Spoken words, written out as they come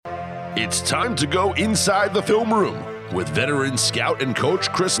It's time to go inside the film room with veteran scout and coach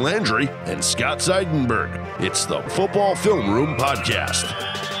Chris Landry and Scott Seidenberg. It's the Football Film Room Podcast.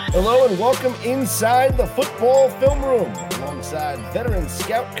 Hello and welcome inside the Football Film Room alongside veteran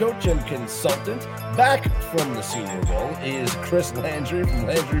scout, coach, and consultant. Back from the Senior Bowl is Chris Landry from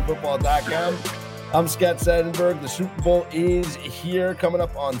LandryFootball.com. I'm Scott Seidenberg. The Super Bowl is here coming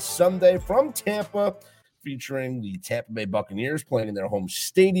up on Sunday from Tampa, featuring the Tampa Bay Buccaneers playing in their home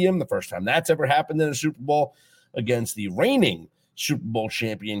stadium. The first time that's ever happened in a Super Bowl against the reigning Super Bowl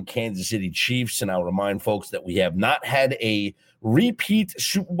champion Kansas City Chiefs. And I'll remind folks that we have not had a repeat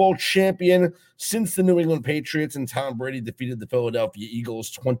Super Bowl champion since the New England Patriots and Tom Brady defeated the Philadelphia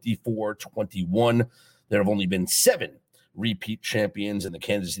Eagles 24-21. There have only been 7 repeat champions, and the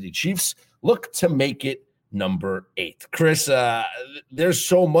Kansas City Chiefs look to make it number 8. Chris, there's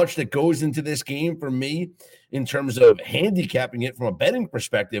so much that goes into this game for me in terms of handicapping it from a betting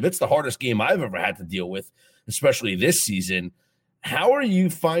perspective. It's the hardest game I've ever had to deal with, especially this season. How are you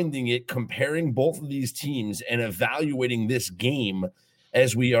finding it comparing both of these teams and evaluating this game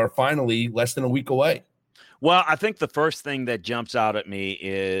as we are finally less than a week away? Well, I think the first thing that jumps out at me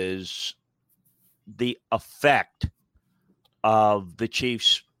is the effect of the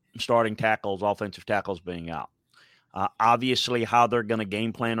Chiefs starting tackles, offensive tackles being out. Obviously, how they're going to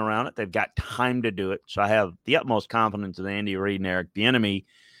game plan around it. They've got time to do it. So I have the utmost confidence in Andy Reid and Eric Bieniemy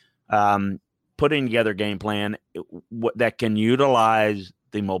putting together a game plan that can utilize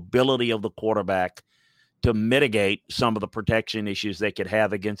the mobility of the quarterback to mitigate some of the protection issues they could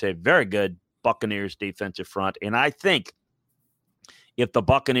have against a very good Buccaneers defensive front. And I think if the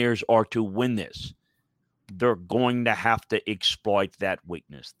Buccaneers are to win this, they're going to have to exploit that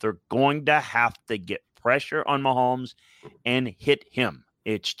weakness. They're going to have to get pressure on Mahomes and hit him.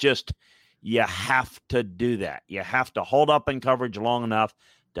 It's just, you have to do that. You have to hold up in coverage long enough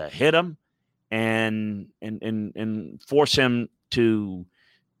to hit him and force him to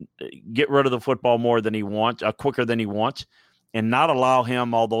get rid of the football more than he wants, quicker than he wants, and not allow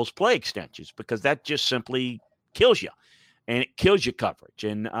him all those play extensions, because that just simply kills you, and it kills your coverage.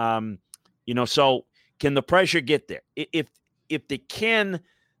 And, so can the pressure get there? If they can,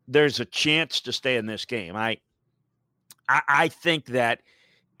 there's a chance to stay in this game. I think that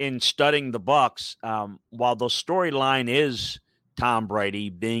in studying the Bucs, while the storyline is Tom Brady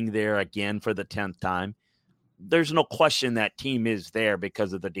being there again for the 10th time, there's no question that team is there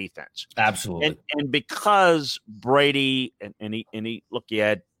because of the defense. Absolutely. And because Brady and he look, he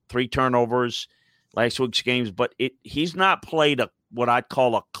had 3 turnovers last week's games, but he's not played what I'd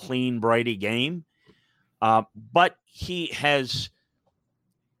call a clean Brady game. But he has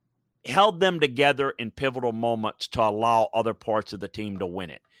held them together in pivotal moments to allow other parts of the team to win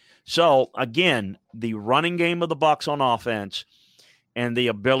it. So, again, the running game of the Bucs on offense and the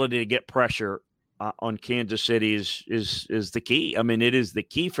ability to get pressure on Kansas City is the key. I mean, it is the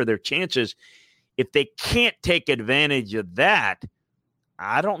key for their chances. If they can't take advantage of that,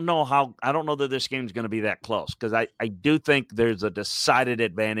 I don't know that this game is going to be that close, because I do think there's a decided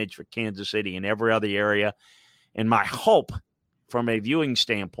advantage for Kansas City in every other area. And my hope from a viewing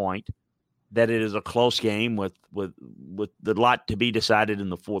standpoint that it is a close game with the lot to be decided in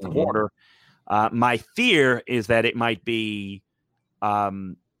the fourth quarter. My fear is that it might be a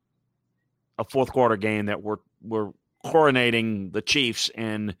fourth quarter game that we're coronating the Chiefs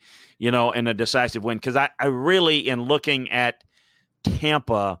in a decisive win. Because I really, in looking at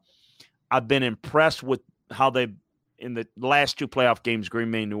Tampa, I've been impressed with how they've, in the last 2 playoff games,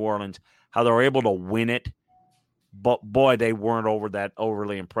 Green Bay and New Orleans, how they were able to win it. But, boy, they weren't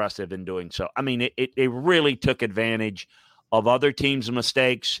overly impressive in doing so. I mean, it really took advantage of other teams'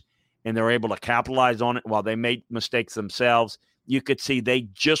 mistakes, and they were able to capitalize on it while they made mistakes themselves. You could see they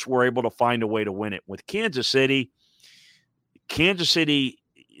just were able to find a way to win it. With Kansas City,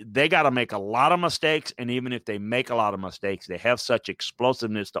 they got to make a lot of mistakes, and even if they make a lot of mistakes, they have such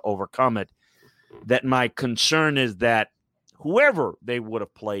explosiveness to overcome it, that my concern is that whoever they would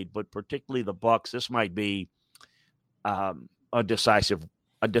have played, but particularly the Bucs, this might be a decisive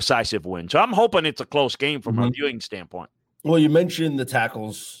win. So I'm hoping it's a close game from a viewing standpoint. Well, you mentioned the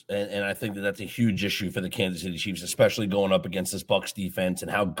tackles, and I think that's a huge issue for the Kansas City Chiefs, especially going up against this Bucs defense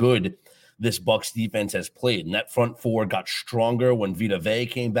and how good this Bucs defense has played. And that front four got stronger when Vita Vea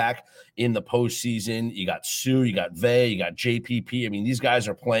came back in the postseason. You got Sue, you got Vea, you got JPP. I mean, these guys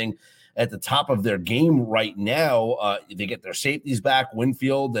are playing at the top of their game right now. They get their safeties back,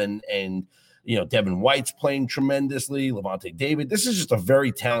 Winfield and Devin White's playing tremendously, Levante David. This is just a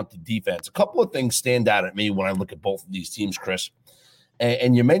very talented defense. A couple of things stand out at me when I look at both of these teams, Chris.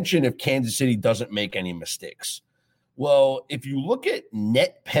 And you mentioned if Kansas City doesn't make any mistakes. Well, if you look at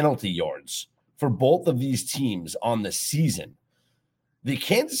net penalty yards for both of these teams on the season, the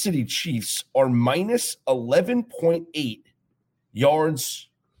Kansas City Chiefs are minus 11.8 yards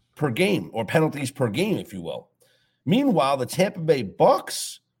per game, or penalties per game, if you will. Meanwhile, the Tampa Bay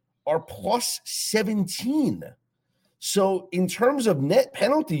Bucks are plus 17. So in terms of net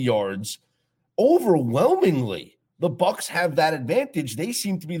penalty yards, overwhelmingly, the Bucks have that advantage. They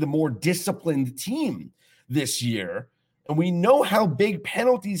seem to be the more disciplined team this year. And we know how big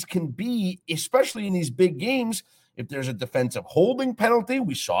penalties can be, especially in these big games. If there's a defensive holding penalty,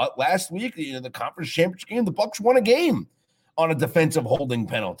 we saw it last week, the conference championship game, the Bucks won a game on a defensive holding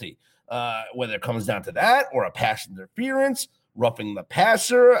penalty. Whether it comes down to that or a pass interference, roughing the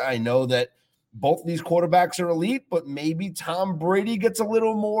passer. I know that both of these quarterbacks are elite, but maybe Tom Brady gets a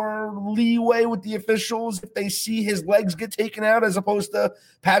little more leeway with the officials if they see his legs get taken out as opposed to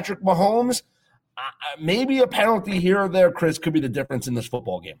Patrick Mahomes. Maybe a penalty here or there, Chris, could be the difference in this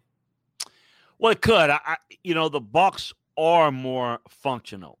football game. Well, it could. The Bucs are more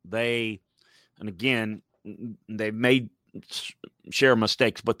functional. They've made share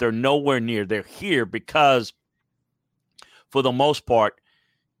mistakes, but they're nowhere near. They're here because, for the most part,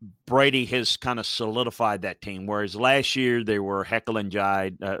 Brady has kind of solidified that team. Whereas last year they were Jekyll and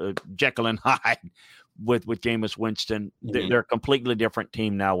Hyde with Jameis Winston. They're a completely different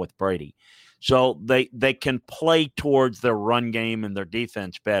team now with Brady. So they can play towards their run game and their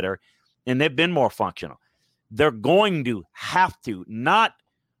defense better, and they've been more functional. They're going to have to not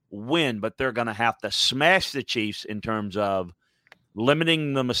win, but they're going to have to smash the Chiefs in terms of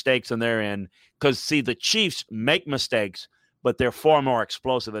limiting the mistakes on their end. Because, see, the Chiefs make mistakes, but they're far more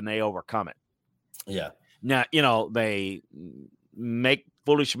explosive and they overcome it. Yeah. Now, they make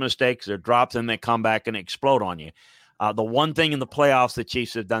foolish mistakes, they're dropped, and they come back and explode on you. The one thing in the playoffs the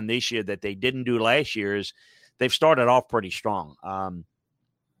Chiefs have done this year that they didn't do last year is they've started off pretty strong.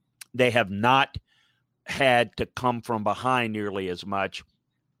 They have not had to come from behind nearly as much.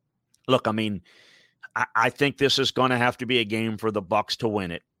 Look, I think this is going to have to be a game for the Bucs to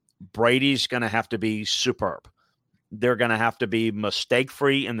win it. Brady's going to have to be superb. They're going to have to be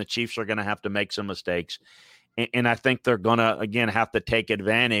mistake-free, and the Chiefs are going to have to make some mistakes. And I think they're going to, again, have to take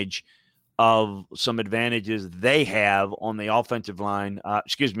advantage of some advantages they have on the offensive line, on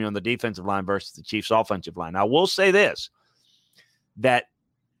the defensive line versus the Chiefs' offensive line. I will say this, that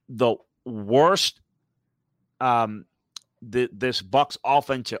the worst this Bucs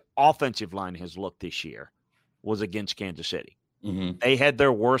offensive line has looked this year was against Kansas City. Mm-hmm. They had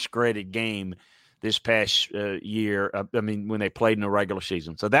their worst graded game this past year, when they played in the regular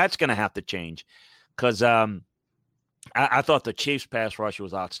season. So that's going to have to change because I thought the Chiefs' pass rush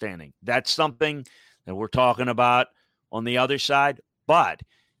was outstanding. That's something that we're talking about on the other side. But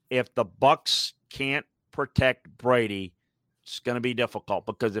if the Bucs can't protect Brady, it's going to be difficult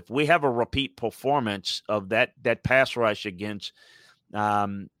because if we have a repeat performance of that pass rush against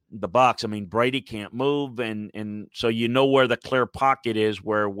the Bucs, Brady can't move, and so where the clear pocket is.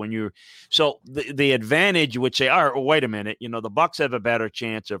 Where when you're the advantage would say, all right, wait a minute, the Bucs have a better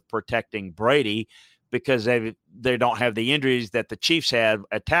chance of protecting Brady because they don't have the injuries that the Chiefs have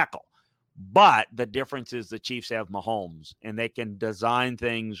at tackle. But the difference is the Chiefs have Mahomes, and they can design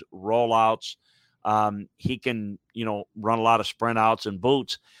things, rollouts. He can, run a lot of sprint outs and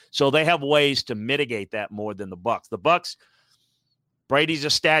boots. So they have ways to mitigate that more than the Bucs. The Bucs, Brady's a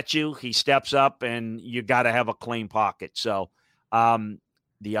statue. He steps up, and you got to have a clean pocket. So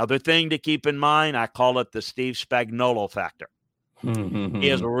the other thing to keep in mind, I call it the Steve Spagnuolo factor. He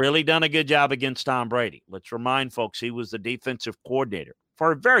has really done a good job against Tom Brady. Let's remind folks, he was the defensive coordinator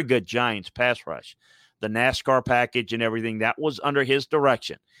for a very good Giants pass rush. The NASCAR package and everything, that was under his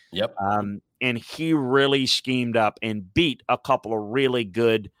direction. Yep. And he really schemed up and beat a couple of really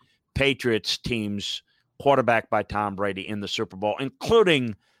good Patriots teams quarterbacked by Tom Brady in the Super Bowl,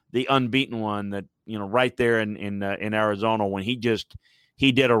 including the unbeaten one that, right there in Arizona when he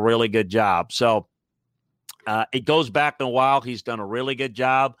did a really good job. So it goes back a while. He's done a really good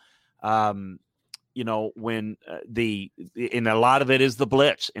job. When and a lot of it is the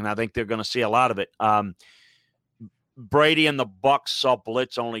blitz, and I think they're going to see a lot of it. Brady and the Bucs saw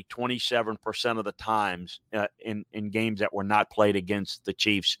blitz only 27% of the times in games that were not played against the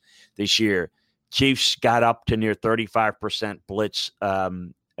Chiefs this year. Chiefs got up to near 35% blitz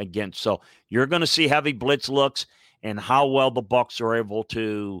against. So you're going to see heavy blitz looks, and how well the Bucs are able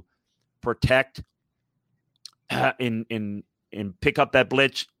to protect and pick up that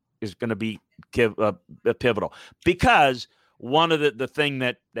blitz is going to be pivotal. Because one of the thing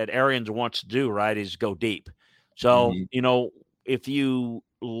that Arians wants to do, right, is go deep. So, if you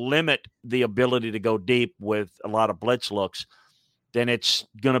limit the ability to go deep with a lot of blitz looks, then it's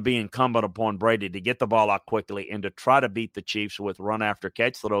going to be incumbent upon Brady to get the ball out quickly and to try to beat the Chiefs with run after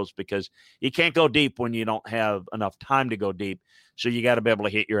catch throws, because you can't go deep when you don't have enough time to go deep. So you got to be able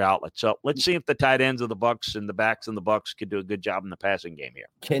to hit your outlet. So let's see if the tight ends of the Bucs and the backs and the Bucs could do a good job in the passing game here.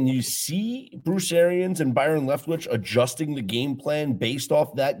 Can you see Bruce Arians and Byron Leftwich adjusting the game plan based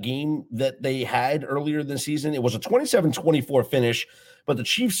off that game that they had earlier this season? It was a 27-24 finish, but the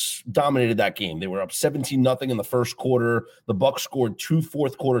Chiefs dominated that game. They were up 17-0 in the first quarter. The Bucs scored 2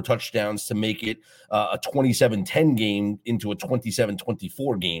 fourth-quarter touchdowns to make it a 27-10 game into a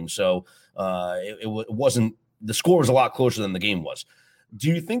 27-24 game. So it wasn't – the score was a lot closer than the game was. Do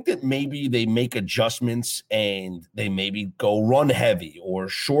you think that maybe they make adjustments and they maybe go run heavy or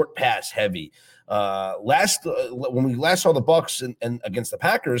short pass heavy? When we last saw the Bucs and against the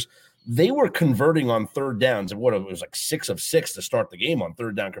Packers, they were converting on third downs. And it was like 6 of 6 to start the game on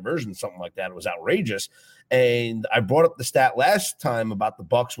third down conversion, something like that. It was outrageous. And I brought up the stat last time about the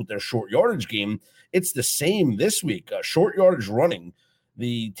Bucs with their short yardage game. It's the same this week. Short yardage running.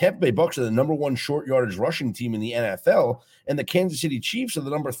 The Tampa Bay Bucs are the number 1 short yardage rushing team in the NFL, and the Kansas City Chiefs are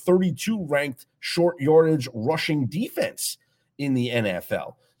the number 32 ranked short yardage rushing defense in the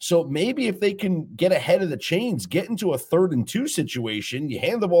NFL. So maybe if they can get ahead of the chains, get into a 3rd and 2 situation, you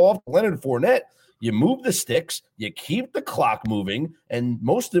hand the ball off to Leonard Fournette, you move the sticks, you keep the clock moving, and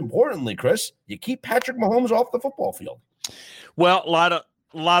most importantly, Chris, you keep Patrick Mahomes off the football field. Well, a lot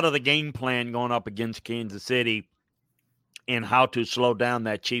of the game plan going up against Kansas City and how to slow down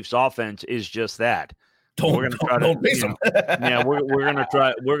that Chiefs offense is just that. We're going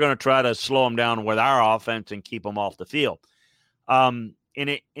to try to slow them down with our offense and keep them off the field. And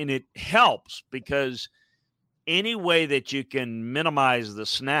it helps because any way that you can minimize the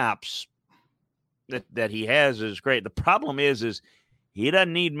snaps that he has is great. The problem is he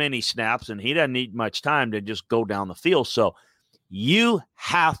doesn't need many snaps and he doesn't need much time to just go down the field. So you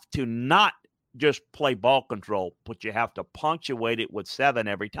have to not just play ball control, but you have to punctuate it with 7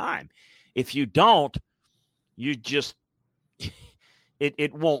 every time. If you don't, you just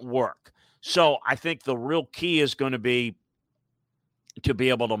it won't work. So I think the real key is going to be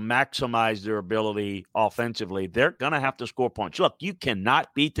able to maximize their ability offensively. They're going to have to score points. Look, you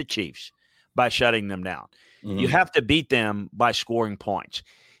cannot beat the Chiefs by shutting them down. Mm-hmm. You have to beat them by scoring points.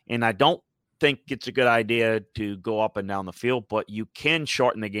 And I don't think it's a good idea to go up and down the field, but you can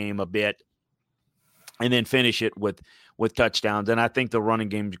shorten the game a bit and then finish it with touchdowns. And I think the running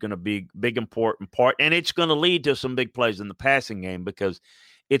game is going to be a big, important part. And it's going to lead to some big plays in the passing game because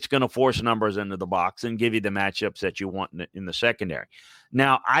it's going to force numbers into the box and give you the matchups that you want in the secondary.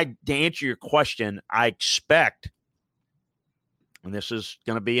 Now, to answer your question, I expect, and this is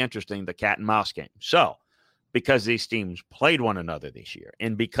going to be interesting, the cat and mouse game. So, because these teams played one another this year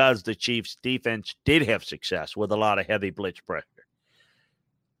and because the Chiefs defense did have success with a lot of heavy blitz pressure,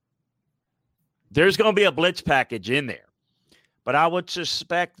 there's going to be a blitz package in there. But I would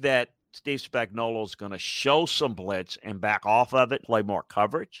suspect that Steve Spagnuolo is going to show some blitz and back off of it, play more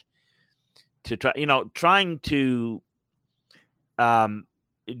coverage to trying to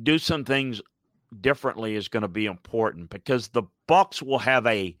do some things differently is going to be important because the Bucs will have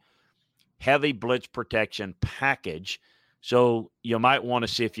a heavy blitz protection package. So you might want to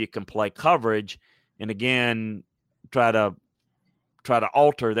see if you can play coverage and again, try to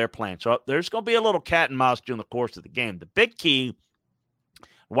alter their plan. So there's going to be a little cat and mouse during the course of the game. The big key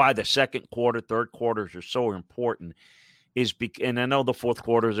why the second quarter, third quarters are so important is and I know the fourth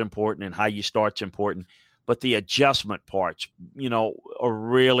quarter is important and how you start's important, but the adjustment parts, are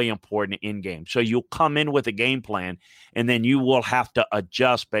really important in game. So you'll come in with a game plan and then you will have to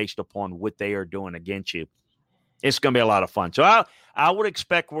adjust based upon what they are doing against you. It's going to be a lot of fun. So I would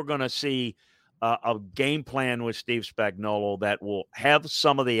expect we're going to see a game plan with Steve Spagnuolo that will have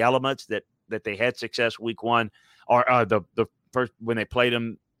some of the elements that they had success week 1 or the first when they played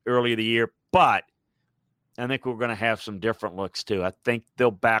them early in the year. But I think we're going to have some different looks too. I think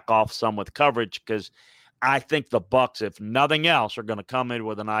they'll back off some with coverage because I think the Bucs, if nothing else, are going to come in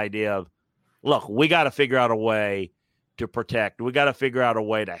with an idea of, look, we got to figure out a way to protect. We got to figure out a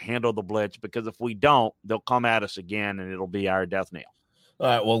way to handle the blitz because if we don't, they'll come at us again and it'll be our death knell. All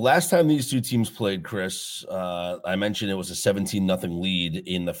right. Well, last time these two teams played, Chris, I mentioned it was a 17-0 lead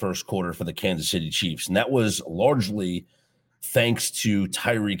in the first quarter for the Kansas City Chiefs. And that was largely thanks to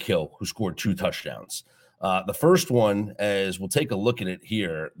Tyreek Hill, who scored 2 touchdowns. The first one, as we'll take a look at it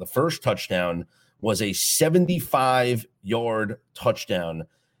here, the first touchdown was a 75-yard touchdown.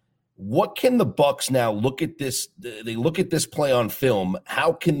 What can the Bucs now look at this? They look at this play on film.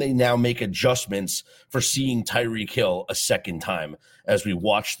 How can they now make adjustments for seeing Tyreek Hill a second time as we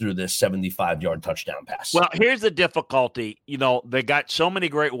watch through this 75-yard touchdown pass? Well, here's the difficulty. They got so many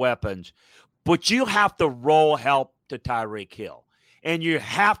great weapons, but you have to roll help to Tyreek Hill. And you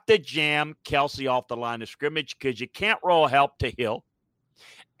have to jam Kelce off the line of scrimmage because you can't roll help to Hill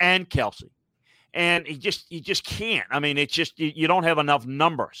and Kelce. And you just can't. I mean, it's just you don't have enough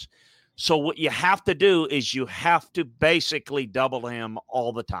numbers. So what you have to do is you have to basically double him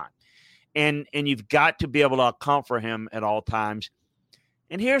all the time. And you've got to be able to account for him at all times.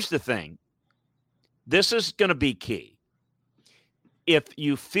 And here's the thing. This is going to be key. If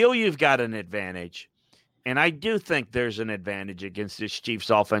you feel you've got an advantage, and I do think there's an advantage against this Chiefs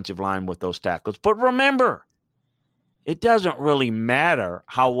offensive line with those tackles, but remember, it doesn't really matter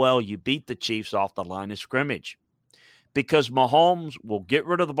how well you beat the Chiefs off the line of scrimmage because Mahomes will get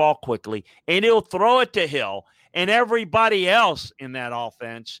rid of the ball quickly and he'll throw it to Hill and everybody else in that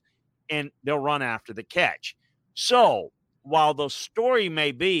offense, and they'll run after the catch. So while the story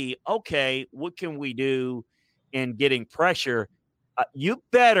may be, okay, what can we do in getting pressure? You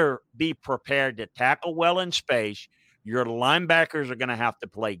better be prepared to tackle well in space. Your linebackers are going to have to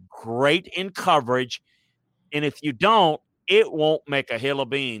play great in coverage. And if you don't, it won't make a hill of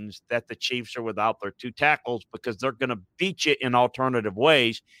beans that the Chiefs are without their two tackles because they're going to beat you in alternative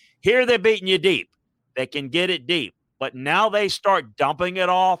ways. Here they're beating you deep. They can get it deep. But now they start dumping it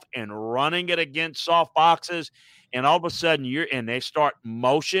off and running it against soft boxes. And all of a sudden they start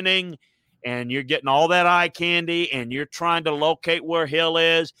motioning and you're getting all that eye candy and you're trying to locate where Hill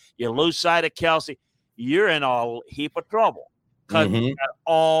is. You lose sight of Kelce. You're in a heap of trouble. Because you got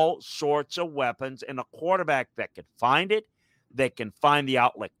all sorts of weapons and a quarterback that can find it. They can find the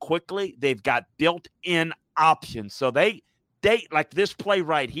outlet quickly. They've got built-in options. So they like this play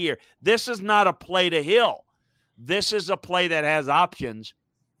right here. This is not a play to Hill. This is a play that has options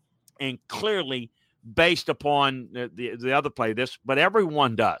and clearly based upon the other play, but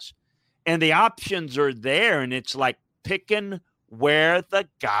everyone does. And the options are there, and it's like picking where the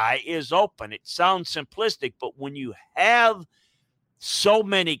guy is open. It sounds simplistic, but when you have so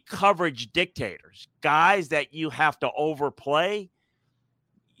many coverage dictators, guys that you have to overplay,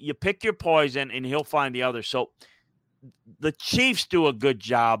 you pick your poison and he'll find the other. So the Chiefs do a good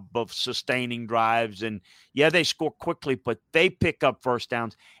job of sustaining drives, and they score quickly, but they pick up first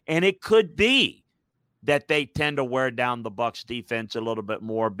downs. And it could be that they tend to wear down the Bucs defense a little bit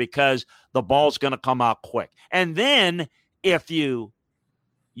more because the ball's going to come out quick. And then if you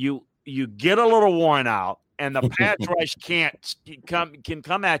get a little worn out, and the pass rush can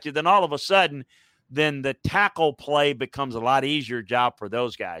come at you, then all of a sudden, then the tackle play becomes a lot easier job for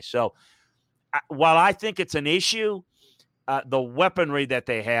those guys. So while I think it's an issue, the weaponry that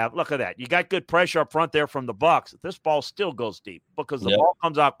they have, look at that. You got good pressure up front there from the Bucs. This ball still goes deep because the ball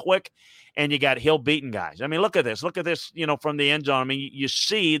comes out quick, and you got Hill beating guys. I mean, look at this. Look at this, from the end zone. I mean, you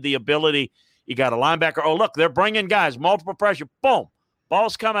see the ability. You got a linebacker. Oh, look, they're bringing guys, multiple pressure. Boom.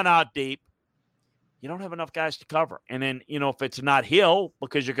 Ball's coming out deep. You don't have enough guys to cover. And then, if it's not Hill,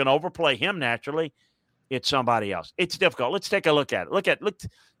 because you're going to overplay him naturally, it's somebody else. It's difficult. Let's take a look at it. Look,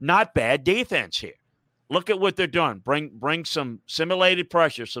 not bad defense here. Look at what they're doing. Bring some simulated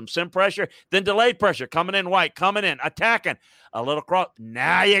pressure, some sim pressure, then delayed pressure, coming in white, coming in, attacking, a little cross.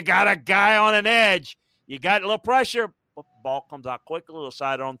 Now you got a guy on an edge. You got a little pressure. Ball comes out quickly, a little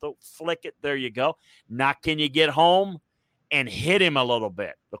side on throw, flick it. There you go. Now can you get home and hit him a little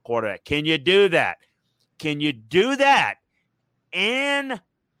bit, the quarterback? Can you do that? Can you do that and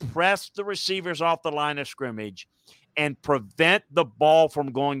press the receivers off the line of scrimmage and prevent the ball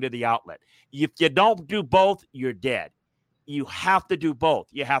from going to the outlet? If you don't do both, you're dead. You have to do both.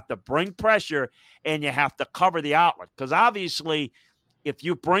 You have to bring pressure and you have to cover the outlet. Because obviously, if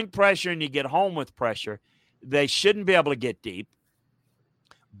you bring pressure and you get home with pressure, they shouldn't be able to get deep.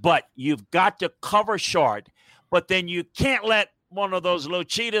 But you've got to cover short. But then you can't let one of those little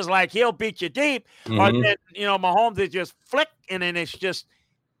cheaters like he'll beat you deep, or then Mahomes is just flick, and then it's just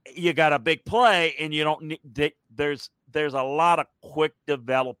you got a big play, and you don't need. There's a lot of quick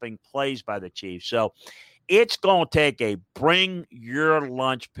developing plays by the Chiefs, so it's going to take a bring your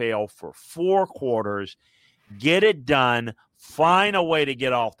lunch pail for 4 quarters, get it done, find a way to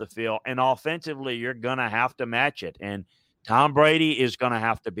get off the field, and offensively you're going to have to match it, and Tom Brady is going to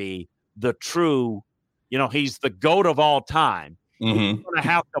have to be the true. He's the GOAT of all time. He's going to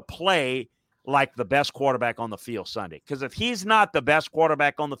have to play like the best quarterback on the field Sunday. Because if he's not the best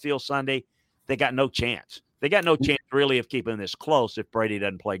quarterback on the field Sunday, they got no chance. They got no chance really of keeping this close if Brady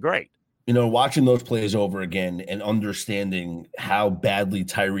doesn't play great. Watching those plays over again and understanding how badly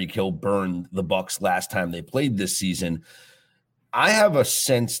Tyreek Hill burned the Bucs last time they played this season, I have a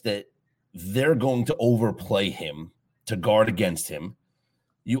sense that they're going to overplay him to guard against him.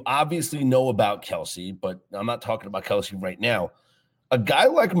 You obviously know about Kelce, but I'm not talking about Kelce right now. A guy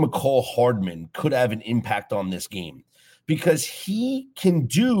like Mecole Hardman could have an impact on this game because he can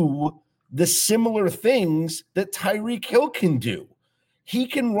do the similar things that Tyreek Hill can do. He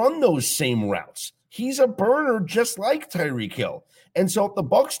can run those same routes. He's a burner just like Tyreek Hill. And so if the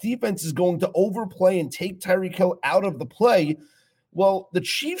Bucs defense is going to overplay and take Tyreek Hill out of the play, well, the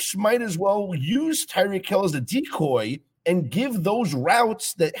Chiefs might as well use Tyreek Hill as a decoy and give those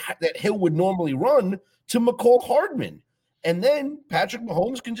routes that Hill would normally run to Mecole Hardman. And then Patrick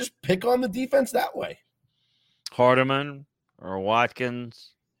Mahomes can just pick on the defense that way. Hardeman or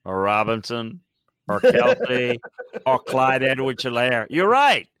Watkins or Robinson or Kelce or Clyde Edwards-Helaire. You're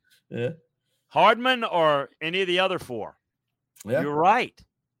right. Yeah. Hardman or any of the other four. Yeah. You're right.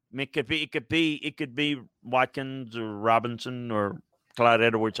 I mean, it could be Watkins or Robinson or Clyde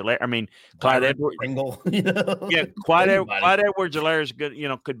Edwards-Helaire. I mean, Clyde Edwards. Yeah, Clyde Edwards-Helaire is good.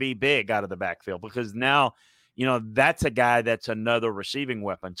 Could be big out of the backfield because now, that's a guy that's another receiving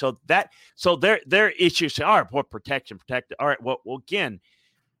weapon. So their issues. All right, what protection? All right, well, again,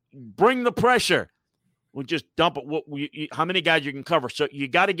 bring the pressure. We'll just dump it. How many guys you can cover? So you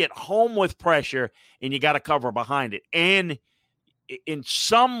got to get home with pressure, and you got to cover behind it. And in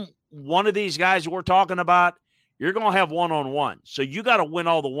one of these guys we're talking about, you're going to have one-on-one. So you got to win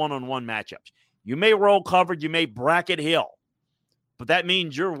all the one-on-one matchups. You may roll coverage, you may bracket Hill, but that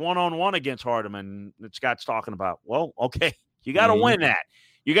means you're one-on-one against Hardeman that Scott's talking about. Well, okay, you got to win that.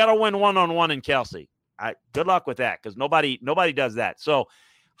 You got to win one-on-one in Kelce. Good luck with that because nobody does that. So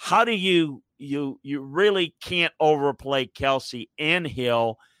how do you really can't overplay Kelce and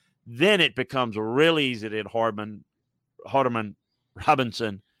Hill? Then it becomes really easy to hit Hardeman,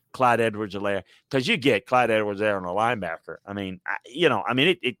 Robinson, Clyde Edwards-Helaire, because you get Clyde Edwards-Helaire on a linebacker. I mean,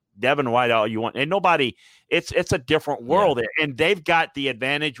 Devin White, all you want, and nobody. It's a different world there, and they've got the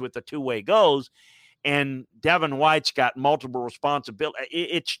advantage with the two-way goes, and Devin White's got multiple responsibilities.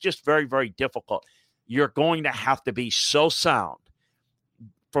 It's just very, very difficult. You're going to have to be so sound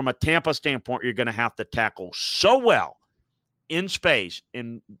from a Tampa standpoint. You're going to have to tackle so well in space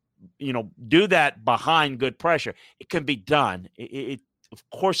and do that behind good pressure. It can be done. Of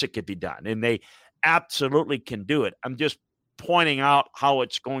course it could be done, and they absolutely can do it. I'm just pointing out how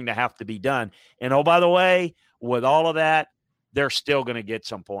it's going to have to be done. And, oh, by the way, with all of that, they're still going to get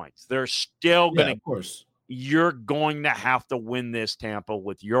some points. They're still going to – of course. You're going to have to win this, Tampa,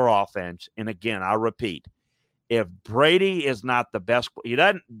 with your offense. And, again, I repeat, if Brady is not the best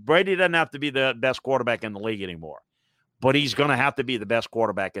 – Brady doesn't have to be the best quarterback in the league anymore, but he's going to have to be the best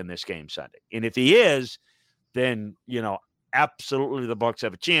quarterback in this game Sunday. And if he is, then, absolutely the Bucs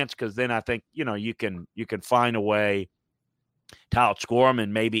have a chance because then I think, you can find a way to outscore them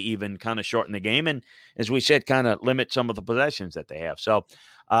and maybe even kind of shorten the game. And as we said, kind of limit some of the possessions that they have. So,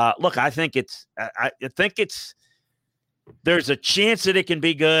 look, I think there's a chance that it can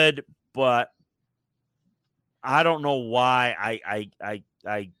be good, but I don't know why I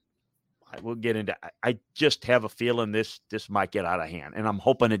will get into. I just have a feeling this might get out of hand, and I'm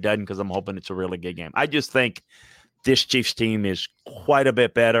hoping it doesn't because I'm hoping it's a really good game. I just think this Chiefs team is quite a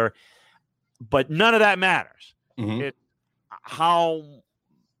bit better, but none of that matters. Mm-hmm.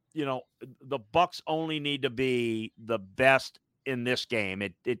 The Bucs only need to be the best in this game.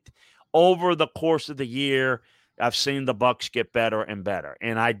 It over the course of the year, I've seen the Bucs get better and better,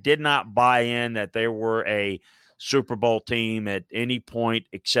 and I did not buy in that they were a Super Bowl team at any point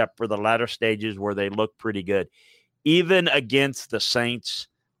except for the latter stages where they looked pretty good, even against the Saints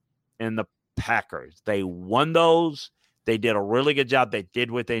and the Packers. They won those. They did a really good job. They did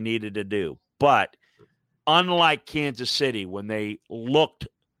what they needed to do. But unlike Kansas City, when they looked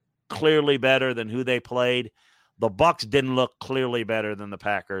clearly better than who they played, the Bucs didn't look clearly better than the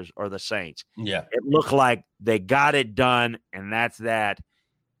Packers or the Saints. Yeah. It looked like they got it done, and that's that.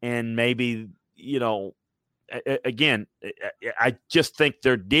 And maybe, again, I just think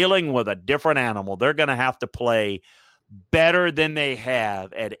they're dealing with a different animal. They're going to have to play better than they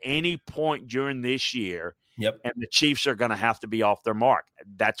have at any point during this year. Yep. And the Chiefs are going to have to be off their mark.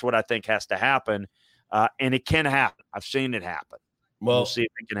 That's what I think has to happen. And it can happen. I've seen it happen. Well, we'll see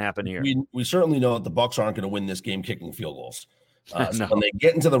if it can happen here. We certainly know that the Bucs aren't going to win this game kicking field goals. No. So when they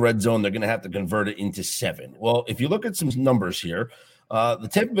get into the red zone, they're going to have to convert it into 7. Well, if you look at some numbers here, the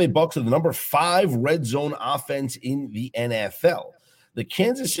Tampa Bay Bucs are the number 5 red zone offense in the NFL. The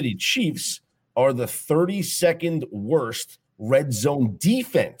Kansas City Chiefs are the 32nd worst red zone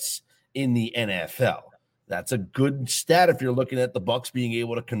defense in the NFL. That's a good stat if you're looking at the Bucs being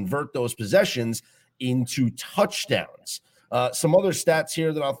able to convert those possessions into touchdowns. Some other stats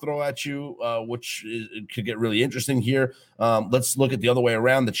here that I'll throw at you, which could get really interesting here. Let's look at the other way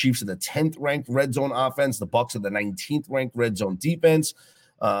around. The Chiefs are the 10th ranked red zone offense. The Bucs are the 19th ranked red zone defense.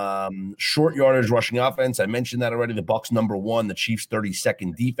 Short yardage rushing offense. I mentioned that already. The Bucs number 1, the Chiefs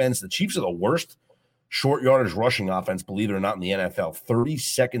 32nd defense. The Chiefs are the worst short yardage rushing offense, believe it or not, in the NFL.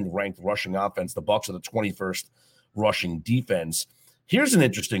 32nd ranked rushing offense. The Bucs are the 21st rushing defense. Here's an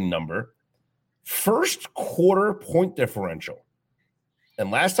interesting number. First quarter point differential.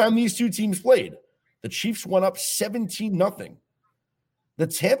 And last time these two teams played, the Chiefs went up 17-0. The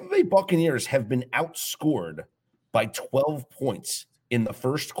Tampa Bay Buccaneers have been outscored by 12 points in the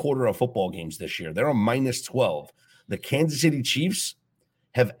first quarter of football games this year. They're a minus 12. The Kansas City Chiefs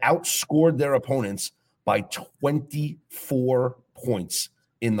have outscored their opponents by 24 points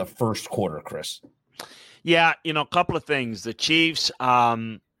in the first quarter, Chris. Yeah, a couple of things. The Chiefs,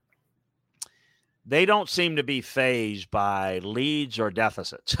 they don't seem to be fazed by leads or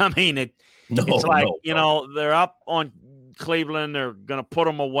deficits. I mean, it's like, they're up on Cleveland, they're going to put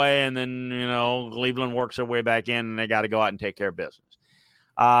them away, and then, Cleveland works their way back in, and they got to go out and take care of business.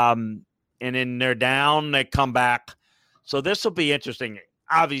 And then they're down, they come back. So this will be interesting.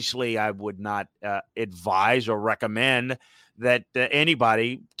 Obviously, I would not advise or recommend that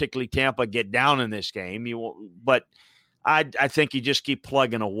anybody, particularly Tampa, get down in this game. But I think you just keep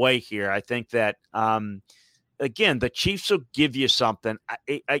plugging away here. I think that, again, the Chiefs will give you something.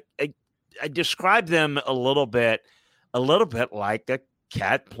 I describe them a little bit like a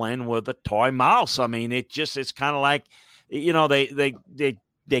cat playing with a toy mouse. I mean, it's kind of like,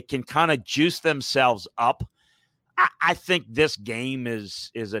 they can kind of juice themselves up. I think this game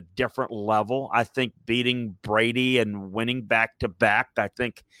is a different level. I think beating Brady and winning back-to-back, I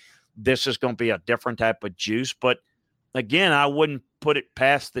think this is going to be a different type of juice. But, again, I wouldn't put it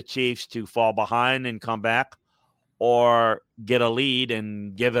past the Chiefs to fall behind and come back or get a lead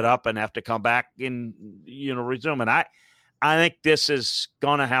and give it up and have to come back and, resume. And I think this is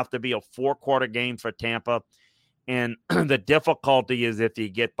going to have to be a 4-quarter game for Tampa. And the difficulty is if you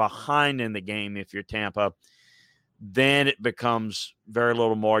get behind in the game, if you're Tampa, then it becomes very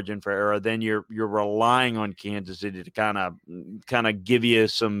little margin for error. Then you're relying on Kansas City to kind of give you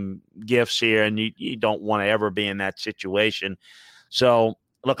some gifts here, and you don't want to ever be in that situation. So,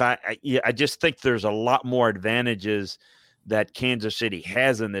 look, I just think there's a lot more advantages that Kansas City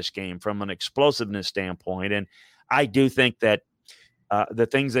has in this game from an explosiveness standpoint, and I do think that the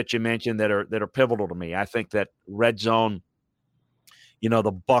things that you mentioned that are pivotal to me, I think that red zone.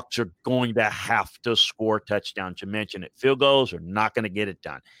 The Bucs are going to have to score touchdowns. You mentioned it. Field goals are not going to get it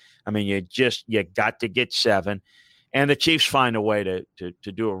done. I mean, you got to get 7. And the Chiefs find a way to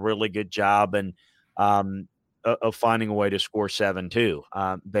do a really good job and of finding a way to score 7 too.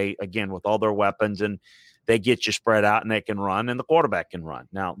 They, again, with all their weapons, and they get you spread out and they can run, and the quarterback can run.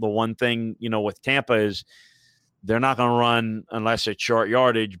 Now, the one thing, with Tampa is they're not going to run unless it's short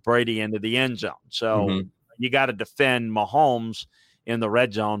yardage, Brady into the end zone. So you got to defend Mahomes in the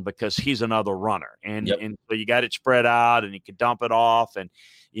red zone because he's another runner. And so you got it spread out and you can dump it off and,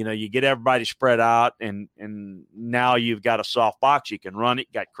 you get everybody spread out and now you've got a soft box. You can run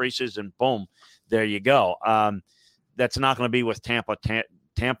it, got creases, and boom, there you go. That's not going to be with Tampa.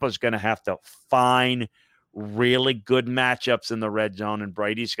 Tampa's going to have to find really good matchups in the red zone, and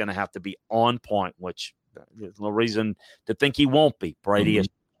Brady's going to have to be on point, which there's no reason to think he won't be. Brady has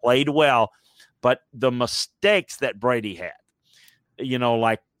played well, but the mistakes that Brady had,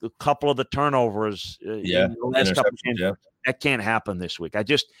 like a couple of the turnovers in the last couple of games, that can't happen this week.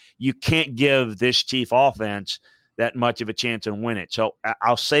 You can't give this Chief offense that much of a chance and win it. So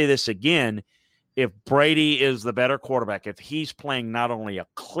I'll say this again. If Brady is the better quarterback, if he's playing not only a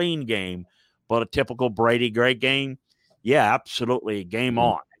clean game, but a typical Brady great game, yeah, absolutely, game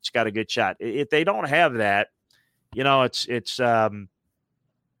on. It's got a good shot. If they don't have that, it's again,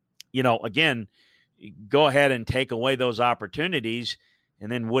 go ahead and take away those opportunities,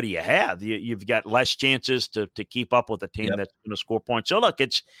 and then what do you have? You've got less chances to keep up with a team that's going to score points. So look,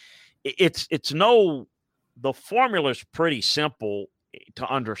 the formula's pretty simple to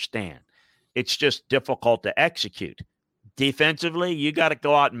understand. It's just difficult to execute. Defensively, you got to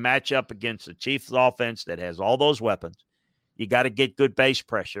go out and match up against the Chiefs offense that has all those weapons. You got to get good base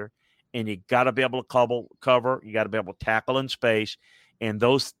pressure, and you got to be able to cover. You got to be able to tackle in space, and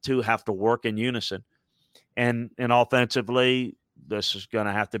those two have to work in unison. And offensively, this is going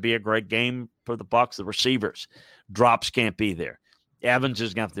to have to be a great game for the Bucs. The receivers, drops can't be there. Evans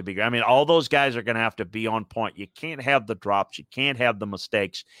is going to have to be great. I mean, all those guys are going to have to be on point. You can't have the drops. You can't have the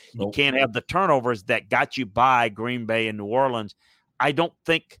mistakes. Nope. You can't have the turnovers that got you by Green Bay and New Orleans. I don't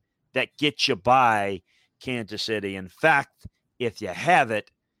think that gets you by Kansas City. In fact, if you have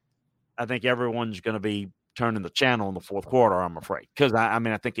it, I think everyone's going to be turning the channel in the fourth quarter, I'm afraid. Because, I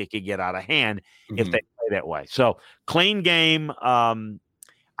think it could get out of hand if they play that way. So, clean game.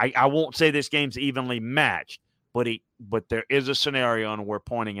 I won't say this game's evenly matched, but there is a scenario, and we're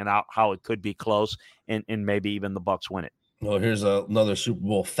pointing it out how it could be close, and maybe even the Bucs win it. Well, here's another Super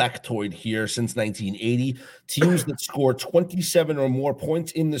Bowl factoid here. Since 1980, teams that score 27 or more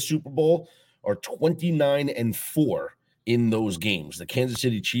points in the Super Bowl are 29-4 in those games. The Kansas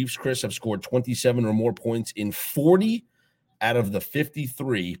City Chiefs, Chris, have scored 27 or more points in 40 out of the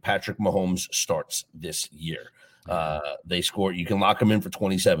 53 Patrick Mahomes starts this year. They score. You can lock them in for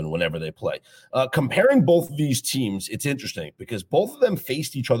 27 whenever they play. Comparing both of these teams, it's interesting because both of them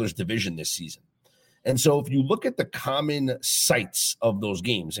faced each other's division this season. And so if you look at the common sites of those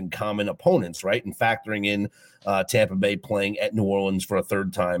games and common opponents, right, and factoring in Tampa Bay playing at New Orleans for a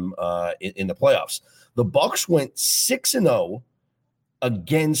third time in the playoffs, the Bucs went 6-0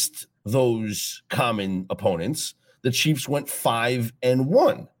 against those common opponents. The Chiefs went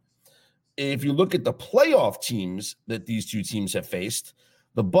 5-1. If you look at the playoff teams that these two teams have faced,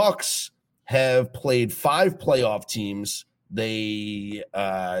 the Bucs have played 5 playoff teams. They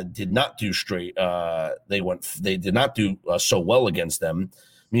did not do straight. They did not do so well against them.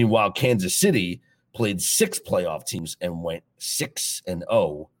 Meanwhile, Kansas City played 6 playoff teams and went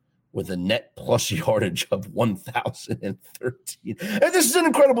 6-0 with a net plus yardage of 1,013. And this is an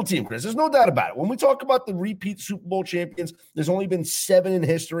incredible team, Chris. There's no doubt about it. When we talk about the repeat Super Bowl champions, there's only been 7 in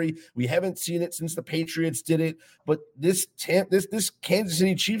history. We haven't seen it since the Patriots did it. But this Kansas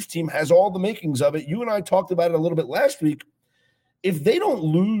City Chiefs team has all the makings of it. You and I talked about it a little bit last week. If they don't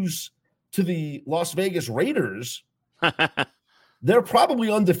lose to the Las Vegas Raiders, they're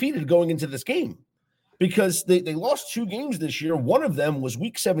probably undefeated going into this game. Because they lost 2 games this year. One of them was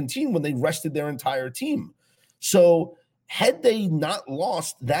week 17 when they rested their entire team. So had they not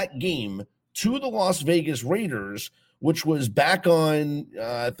lost that game to the Las Vegas Raiders, which was back on,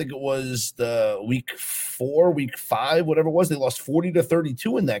 I think it was the week 4, week 5, whatever it was, they lost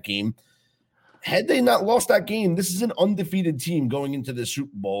 40-32 in that game. Had they not lost that game, this is an undefeated team going into the Super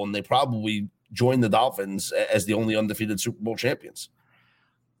Bowl, and they probably joined the Dolphins as the only undefeated Super Bowl champions.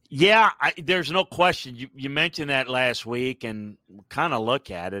 Yeah, there's no question. You mentioned that last week, and kind of look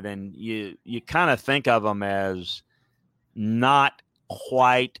at it, and you kind of think of them as not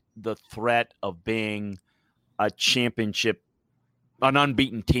quite the threat of being a championship, an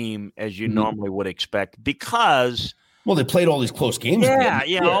unbeaten team as you normally would expect, because they played all these close games.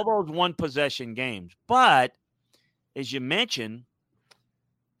 Yeah, all those one possession games. But as you mentioned,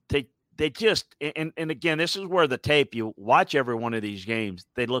 they just and again, this is where the tape, you watch every one of these games,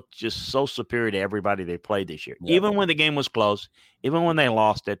 they look just so superior to everybody they played this year. Yeah. Even when the game was close, even when they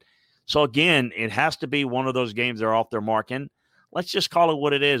lost it. So again, it has to be one of those games they're off their mark. And let's just call it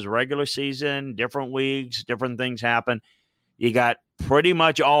what it is. Regular season, different weeks, different things happen. You got pretty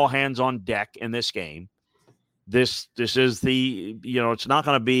much all hands on deck in this game. This is the, it's not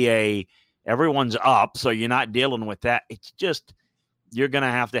going to be everyone's up, so you're not dealing with that. It's just you're going to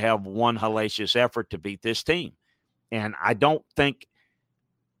have one hellacious effort to beat this team. And I don't think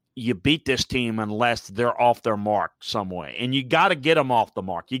you beat this team unless they're off their mark some way. And you got to get them off the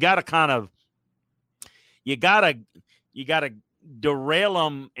mark. You got to you got to derail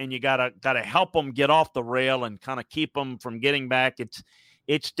them, and you got to help them get off the rail and kind of keep them from getting back.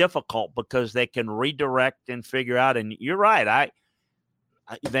 It's difficult because they can redirect and figure out. And you're right.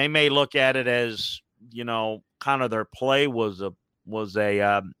 They may look at it as, kind of their play was a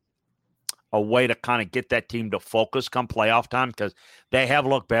way to kind of get that team to focus come playoff time, because they have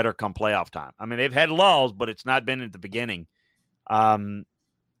looked better come playoff time. I mean, they've had lulls, but it's not been at the beginning. They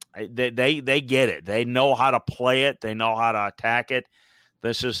get it. They know how to play it. They know how to attack it.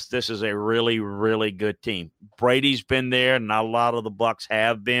 This is a really, really good team. Brady's been there. Not a lot of the Bucs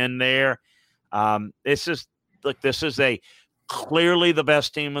have been there. This is clearly the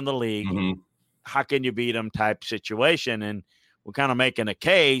best team in the league. Mm-hmm. How can you beat them type situation? And we're kind of making a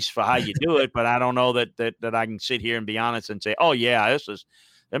case for how you do it, but I don't know that I can sit here and be honest and say, oh yeah,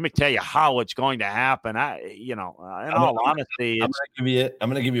 let me tell you how it's going to happen. In all honesty, I'm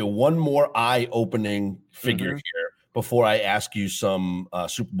going to give you one more eye-opening figure here before I ask you some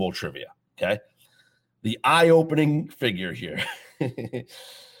Super Bowl trivia. Okay. The eye-opening figure here.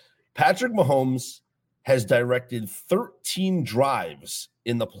 Patrick Mahomes has directed 13 drives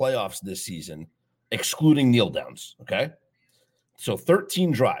in the playoffs this season, excluding kneel downs. Okay. So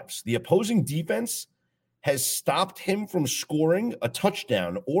 13 drives. The opposing defense has stopped him from scoring a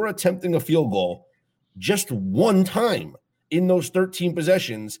touchdown or attempting a field goal just one time in those 13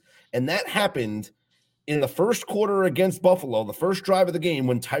 possessions. And that happened in the first quarter against Buffalo, the first drive of the game,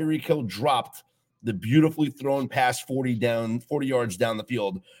 when Tyreek Hill dropped the beautifully thrown pass 40 yards down the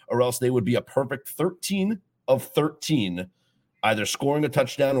field, or else they would be a perfect 13 of 13, either scoring a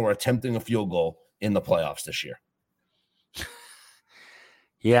touchdown or attempting a field goal in the playoffs this year.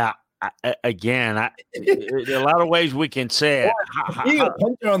 Yeah. There are a lot of ways we can say it. Being a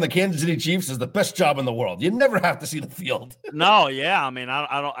punter on the Kansas City Chiefs is the best job in the world. You never have to see the field. No, yeah. I mean,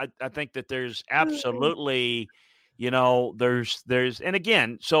 I think that there's absolutely, there's, and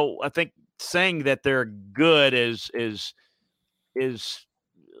again, so I think saying that they're good is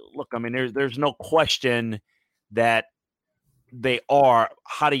look, I mean, there's no question that they are.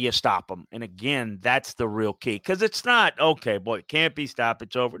 How do you stop them? And again, that's the real key, because it's not, okay, boy, it can't be stopped,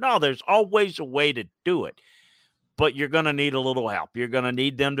 it's over. No, there's always a way to do it, but you're going to need a little help. You're going to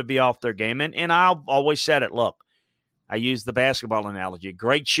need them to be off their game. And I've always said it. Look, I use the basketball analogy.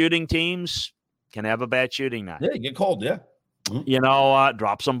 Great shooting teams can have a bad shooting night. Yeah, you get cold, yeah. Mm-hmm.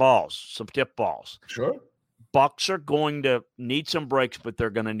 Drop some balls, some tip balls. Sure. Bucks are going to need some breaks, but they're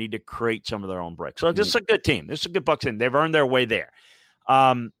going to need to create some of their own breaks. So this is a good team. This is a good Bucks team. They've earned their way there.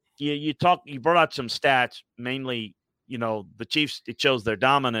 You brought out some stats, mainly, the Chiefs. It shows their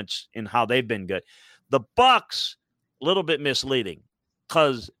dominance in how they've been good. The Bucks, a little bit misleading,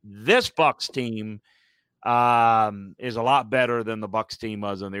 because this Bucks team is a lot better than the Bucks team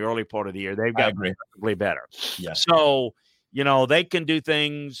was in the early part of the year. They've got progressively better. Yeah. So, they can do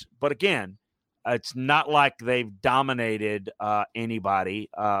things, but again, it's not like they've dominated anybody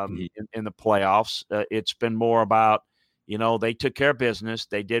in the playoffs. It's been more about, they took care of business.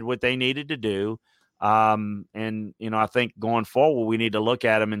 They did what they needed to do. And I think going forward, we need to look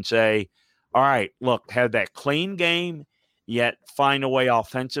at them and say, all right, look, have that clean game, yet find a way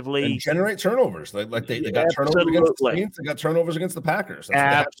offensively. And generate turnovers. Like they got turnovers against the Saints. They got turnovers against the Packers.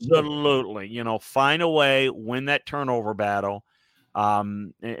 Absolutely. Find a way, win that turnover battle.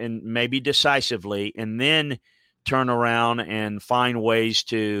 And maybe decisively, and then turn around and find ways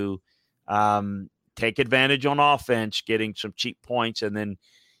to take advantage on offense, getting some cheap points, and then,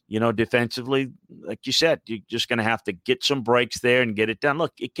 defensively, like you said, you're just going to have to get some breaks there and get it done.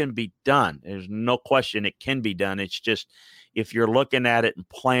 Look, it can be done. There's no question it can be done. It's just, if you're looking at it and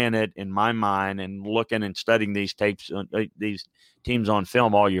playing it, in my mind, and looking and studying these tapes, these teams on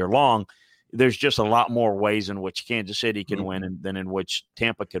film all year long, there's just a lot more ways in which Kansas City can win than in which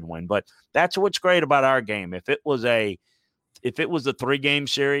Tampa can win. But that's what's great about our game. If it was a 3-game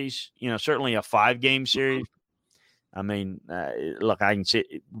series, certainly a 5-game series, I mean, look, I can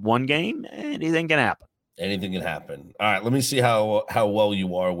see 1 game, anything can happen. Anything can happen. All right, let me see how well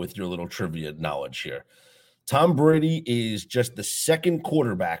you are with your little trivia knowledge here. Tom Brady is just the second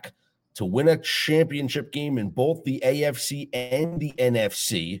quarterback to win a championship game in both the AFC and the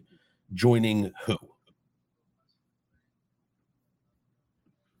NFC. Joining who?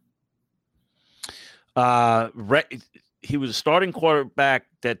 He was a starting quarterback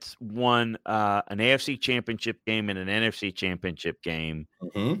that's won an AFC championship game and an NFC championship game.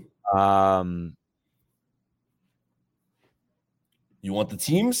 Mm-hmm. You want the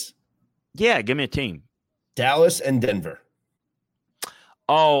teams? Yeah, give me a team. Dallas and Denver.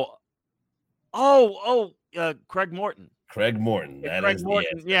 Craig Morton. Craig Morton. Craig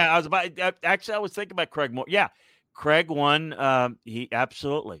Morton. Yeah, I was thinking about Craig Morton. Yeah, Craig won. He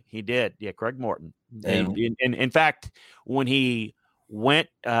did. Yeah, Craig Morton. And in fact, when he went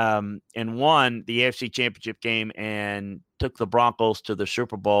and won the AFC Championship game and took the Broncos to the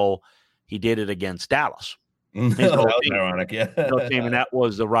Super Bowl, he did it against Dallas. That was ironic, yeah. And that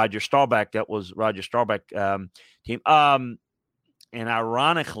was the Roger Staubach. Team. And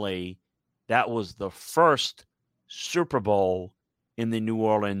ironically, that was the first Super Bowl in the New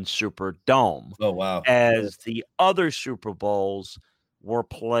Orleans Superdome. Oh, wow. As the other Super Bowls were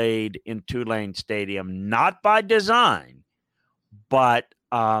played in Tulane Stadium, not by design, but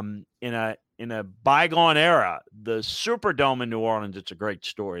in a bygone era. The Superdome in New Orleans, it's a great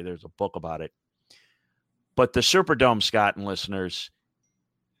story. There's a book about it. But the Superdome, Scott and listeners,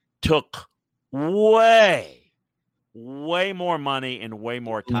 took way more money and way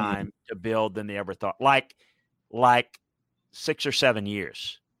more time to build than they ever thought. Like 6 or 7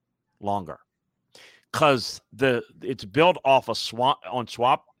 years longer, because it's built off a swamp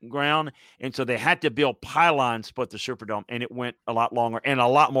ground, and so they had to build pylons to put the Superdome, and it went a lot longer and a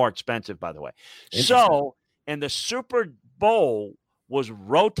lot more expensive, by the way. So, and the Super Bowl was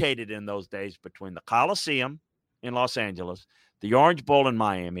rotated in those days between the Coliseum in Los Angeles, the Orange Bowl in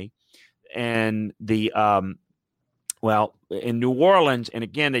Miami, and the in New Orleans. And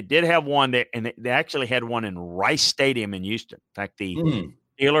again, they did have one there, and they actually had one in Rice Stadium in Houston. In fact, the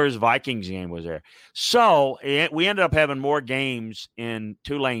Steelers-Vikings game was there. So we ended up having more games in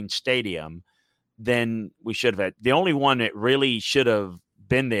Tulane Stadium than we should have had. The only one that really should have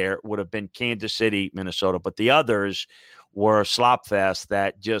been there would have been Kansas City, Minnesota, but the others were slop fest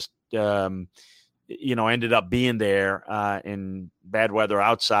that just ended up being there in bad weather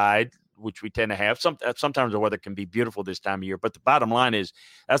outside, which we tend to have. Sometimes the weather can be beautiful this time of year, but the bottom line is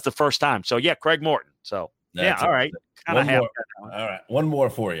that's the first time. So yeah, Craig Morton. So all right. All right, one more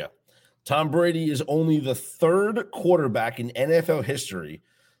for you. Tom Brady is only the third quarterback in NFL history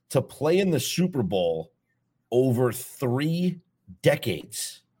to play in the Super Bowl over 3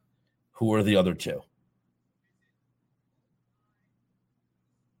 decades. Who are the other two?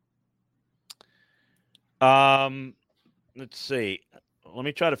 Let's see. Let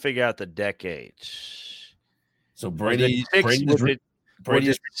me try to figure out the decades. So Brady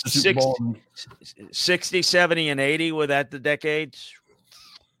is Super Bowl 60, 70, and 80. Were that the decades?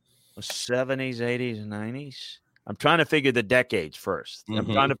 70s, 80s, and 90s? I'm trying to figure the decades first.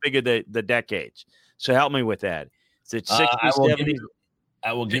 I'm trying to figure the decades. So help me with that. Is it 60s, 70s?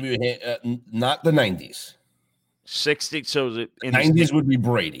 I will give you a hint. Not the 90s. 60. So is it in 90s would be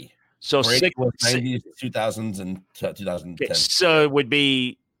Brady. So Brady was 90s, 2000s, and 2010. Okay, so it would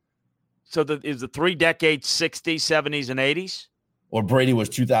be. So is the 3 decades 60s, 70s, and 80s? Or Brady was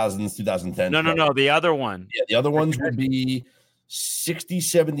 2000s, 2010. No. The other one. Yeah, the other ones would be 60,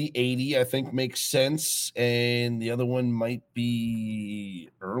 70, 80, I think makes sense. And the other one might be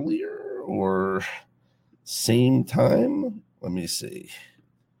earlier or same time. Let me see.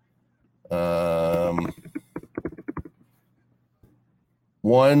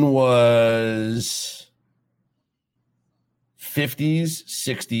 One was 50s,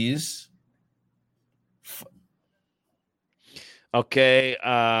 60s. Okay.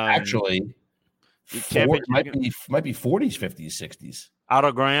 Actually, might be 40s, 50s, 60s.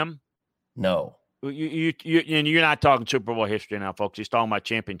 Otto Graham? No. You're not talking Super Bowl history now, folks. He's talking about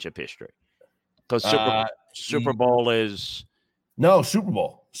championship history. Because Super Bowl is Super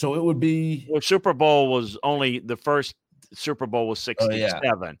Bowl. So it would be Super Bowl was only the first Super Bowl was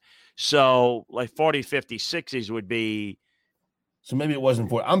 67. So like 40s, 50s, 60s would be. So maybe it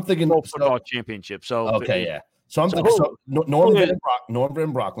wasn't I'm thinking football championship. So okay, yeah. So I'm thinking Norm Van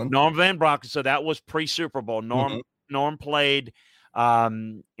Brocklin. Norm Van Brocklin. So that was pre-Super Bowl. Norm played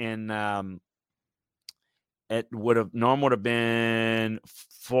Norm would have been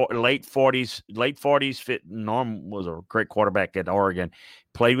late 40s. Norm was a great quarterback at Oregon.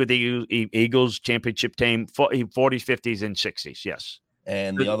 Played with the Eagles championship team, 40s, 50s, and 60s. Yes.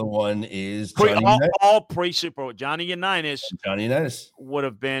 And the other one is all pre-Super Bowl. Johnny Unitas would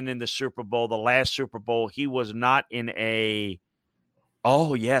have been in the Super Bowl, the last Super Bowl. He was not in a –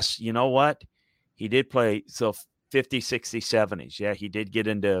 oh, yes. You know what? He did play – so 50s, 60s, 70s. Yeah, he did get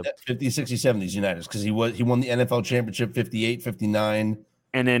into – 50s, 60s, 70s Unitas because he won the NFL championship 58, 59.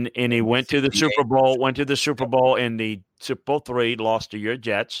 And he went to the Super Bowl, in the Super Bowl III, lost to your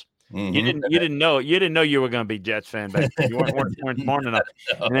Jets. Mm-hmm. You didn't know you were going to be Jets fan back then. You weren't smart enough.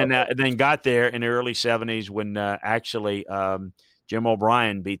 And then got there in the early 70s when actually Jim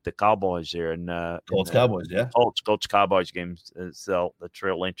O'Brien beat the Cowboys there and Colts Cowboys Cowboys games. So that's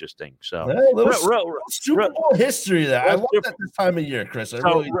real interesting. So Super Bowl history there. I love that this time of year, Chris.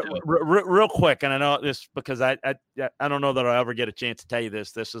 Real quick, and I know this because I don't know that I'll ever get a chance to tell you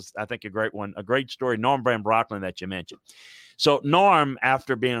this. This is, I think, a great one, a great story. Norm Van Brocklin that you mentioned. So Norm,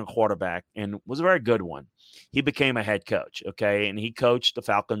 after being a quarterback, and was a very good one, he became a head coach, okay? And he coached the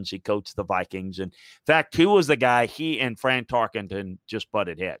Falcons. He coached the Vikings. And in fact, he was the guy, he and Fran Tarkenton just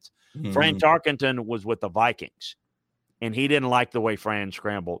butted heads. Mm-hmm. Fran Tarkenton was with the Vikings, and he didn't like the way Fran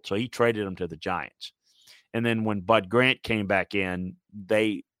scrambled, so he traded him to the Giants. And then when Bud Grant came back in,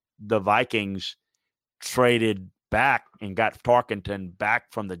 the Vikings traded back and got Tarkenton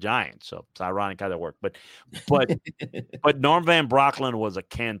back from the Giants. So it's ironic how that worked. But Norm Van Brocklin was a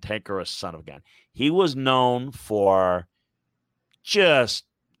cantankerous son of a gun. He was known for just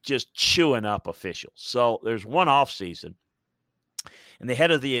chewing up officials. So there's one off season, and the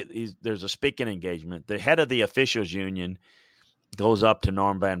head of there's a speaking engagement. The head of the officials union goes up to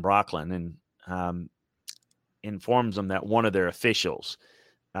Norm Van Brocklin and informs them that one of their officials,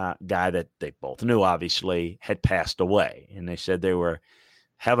 guy that they both knew, obviously, had passed away. And they said they were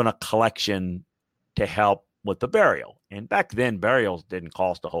having a collection to help with the burial. And back then, burials didn't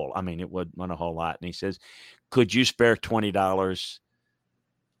cost it wasn't a whole lot. And he says, could you spare $20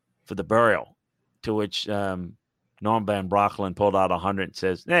 for the burial? To which Norm Van Brocklin pulled out 100 and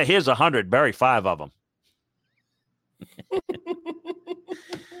says, "Yeah, here's 100. Bury 5 of them."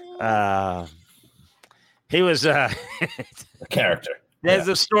 He was a character. There's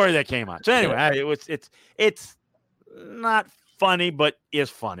a story that came out. So anyway, it's not funny, but is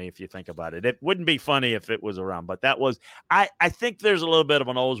funny if you think about it. It wouldn't be funny if it was around, but that was I think there's a little bit of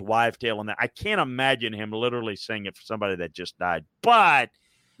an old wives' tale in that. I can't imagine him literally saying it for somebody that just died, but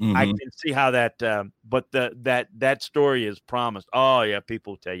I can see how that. But that story is promised. Oh yeah,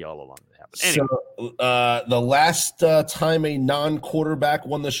 people tell you all along that happened. Anyway. So the last time a non-quarterback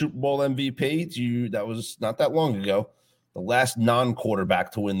won the Super Bowl MVP, that was not that long ago. The last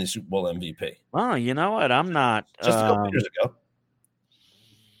non-quarterback to win the Super Bowl MVP. Well, you know what? I'm not just a couple years ago.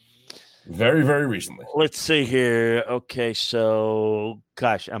 Very, very recently. Let's see here. Okay, so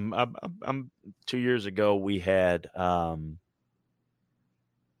gosh, I'm 2 years ago. We had 2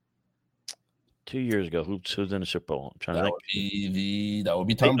 years ago. Who's in the Super Bowl? I'm trying to think. That would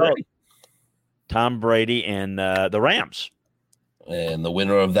be Tom Brady. Tom Brady and the Rams. And the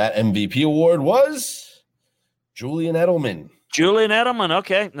winner of that MVP award was Julian Edelman. Julian Edelman.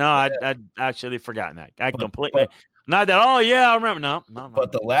 Okay. No, I'd actually forgotten that. I completely not that. Oh yeah, I remember. No.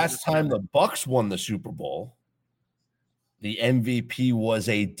 But the last time the Bucs won the Super Bowl, the MVP was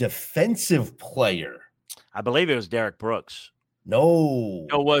a defensive player. I believe it was Derek Brooks. No.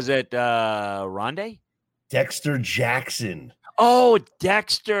 Oh, was it Rondé? Dexter Jackson. Oh,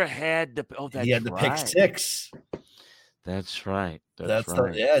 Dexter had the. Oh, he had the pick six. That's right. That's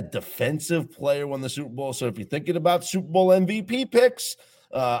right. Defensive player won the Super Bowl. So if you're thinking about Super Bowl MVP picks,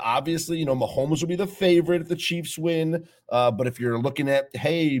 obviously, Mahomes will be the favorite if the Chiefs win. But if you're looking at,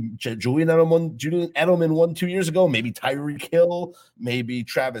 hey, Julian Edelman won 2 years ago, maybe Tyreek Hill, maybe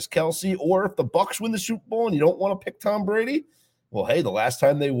Travis Kelce, or if the Bucs win the Super Bowl and you don't want to pick Tom Brady, well, hey, the last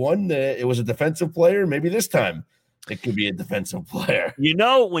time they won, it was a defensive player. Maybe this time it could be a defensive player.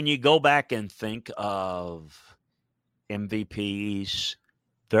 When you go back and think of MVPs,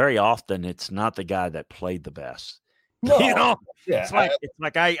 very often it's not the guy that played the best. No. It's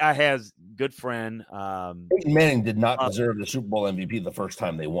like I had a good friend. Peyton Manning did not deserve the Super Bowl MVP the first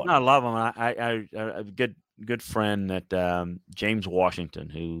time they won. I love him. I a good friend that James Washington,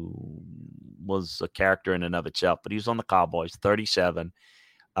 who was a character in and of itself, but he was on the Cowboys, 37.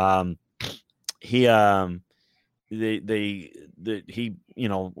 He 1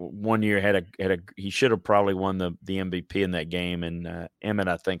 year he should have probably won the MVP in that game, and Emmett,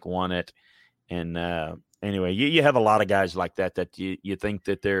 I think, won it. And anyway, you have a lot of guys like that you think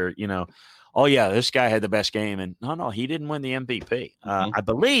that they're, oh yeah, this guy had the best game, and no, he didn't win the MVP. I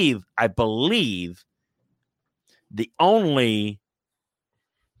believe the only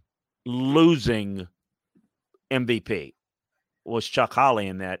losing MVP was Chuck Hawley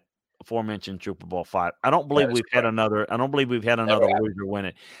in that aforementioned Super Bowl 5. I don't believe we've had another loser win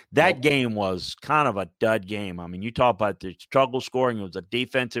it. That game was kind of a dud game. I mean, you talk about the struggle scoring. It was a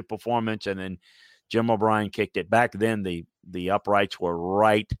defensive performance, and then Jim O'Brien kicked it. Back then, the uprights were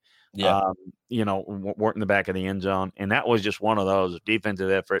right, weren't in the back of the end zone, and that was just one of those defensive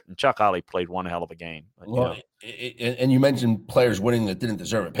effort. And Chuck Hawley played one hell of a game. But, and you mentioned players winning that didn't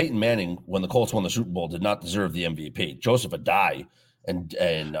deserve it. Peyton Manning, when the Colts won the Super Bowl, did not deserve the MVP. Joseph Adai and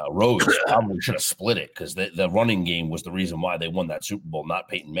Rhodes probably should have split it, because the running game was the reason why they won that Super Bowl, not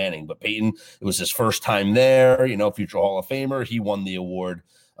Peyton Manning. But Peyton, it was his first time there, future Hall of Famer. He won the award.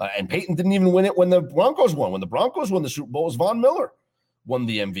 And Peyton didn't even win it when the Broncos won. When the Broncos won the Super Bowl, it was Von Miller won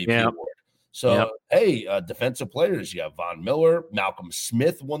the MVP award. So, hey, defensive players, you have Von Miller. Malcolm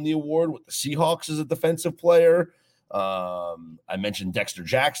Smith won the award with the Seahawks as a defensive player. I mentioned Dexter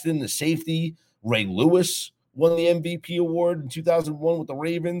Jackson, the safety. Ray Lewis won the MVP award in 2001 with the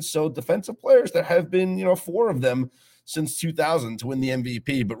Ravens. So defensive players, there have been, 4 of them since 2000 to win the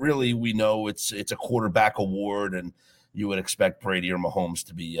MVP. But really, we know it's a quarterback award, and you would expect Brady or Mahomes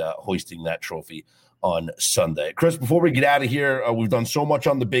to be hoisting that trophy on Sunday. Chris, before we get out of here, we've done so much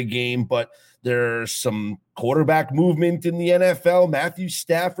on the big game, but there's some quarterback movement in the NFL. Matthew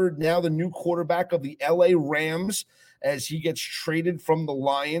Stafford, now the new quarterback of the LA Rams, as he gets traded from the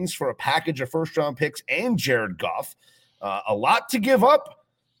Lions for a package of first-round picks and Jared Goff. A lot to give up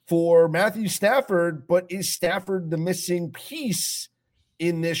for Matthew Stafford, but is Stafford the missing piece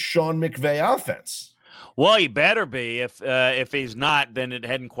in this Sean McVay offense? Well, he better be. If he's not, then it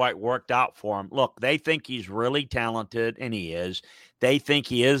hadn't quite worked out for him. Look, they think he's really talented, and he is. They think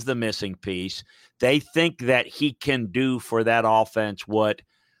he is the missing piece. They think that he can do for that offense what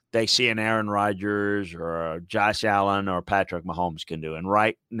they see an Aaron Rodgers or Josh Allen or Patrick Mahomes can do. And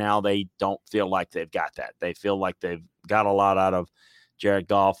right now they don't feel like they've got that. They feel like they've got a lot out of Jared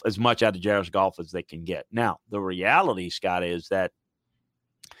Goff, as much out of Jared Goff as they can get. Now, the reality, Scott, is that,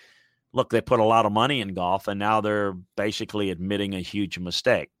 look, they put a lot of money in Goff, and now they're basically admitting a huge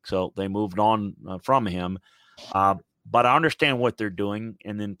mistake. So they moved on from him. But I understand what they're doing.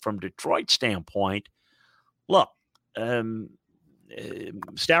 And then from Detroit's standpoint, look,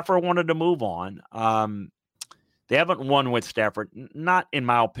 Stafford wanted to move on. They haven't won with Stafford, not in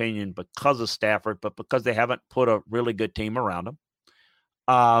my opinion because of Stafford, but because they haven't put a really good team around him.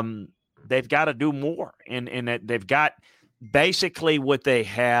 They've got to do more. And they've got basically what they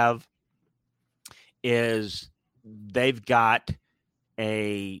have is they've got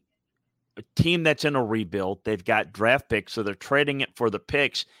a team that's in a rebuild. They've got draft picks, so they're trading it for the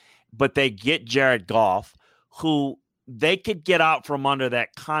picks, but they get Jared Goff, who they could get out from under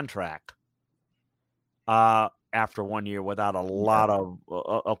that contract after 1 year without a lot of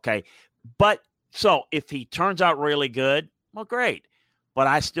okay. But so if he turns out really good, well, great. But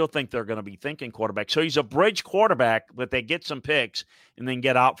I still think they're going to be thinking quarterback. So he's a bridge quarterback, but they get some picks and then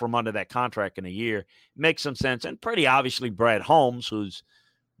get out from under that contract in a year. Makes some sense. And pretty obviously Brad Holmes, who's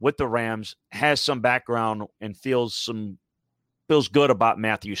with the Rams, has some background and feels good about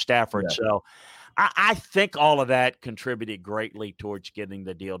Matthew Stafford. Yeah. So I think all of that contributed greatly towards getting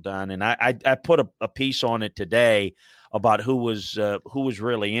the deal done. And I put a piece on it today about who was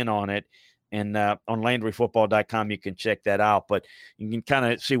really in on it. And on LandryFootball.com, you can check that out. But you can kind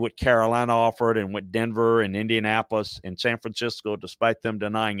of see what Carolina offered and what Denver and Indianapolis and San Francisco, despite them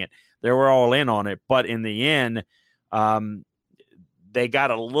denying it, they were all in on it. But in the end, they got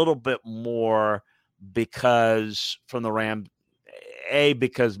a little bit more because from the Rams,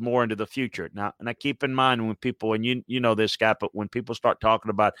 because more into the future. Now, and I keep in mind when people, and you know this guy, but when people start talking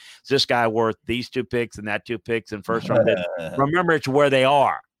about, is this guy worth these 2 picks and that 2 picks and first round, remember it's where they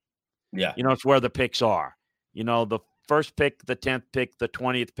are. Yeah. It's where the picks are. The first pick, the 10th pick, the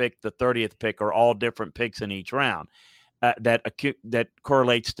 20th pick, the 30th pick are all different picks in each round that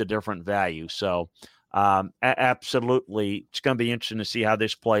correlates to different value. So absolutely, it's going to be interesting to see how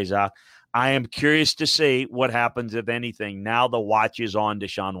this plays out. I am curious to see what happens, if anything. Now the watch is on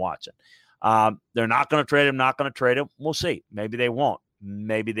Deshaun Watson. They're not going to trade him. We'll see. Maybe they won't.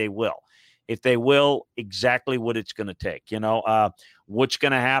 Maybe they will. If they will, exactly what it's going to take. What's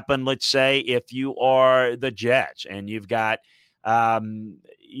going to happen, let's say, if you are the Jets and you've got, a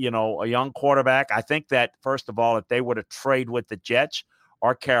young quarterback. I think that, first of all, if they were to trade with the Jets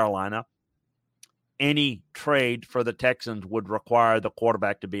or Carolina, any trade for the Texans would require the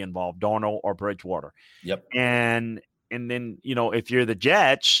quarterback to be involved, Darnold or Bridgewater. Yep. And then, if you're the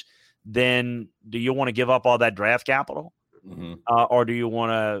Jets, then do you want to give up all that draft capital? Mm-hmm. Or do you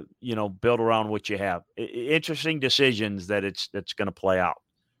want to, build around what you have? Interesting decisions that's going to play out.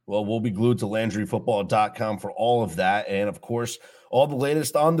 Well, we'll be glued to LandryFootball.com for all of that. And, of course, all the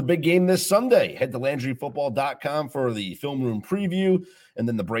latest on the big game this Sunday. Head to LandryFootball.com for the film room preview, and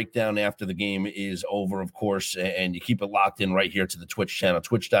then the breakdown after the game is over, of course. And you keep it locked in right here to the Twitch channel,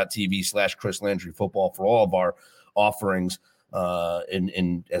 twitch.tv/Chris Landry Football for all of our offerings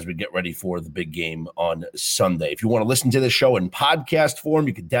in as we get ready for the big game on Sunday. If you want to listen to this show in podcast form,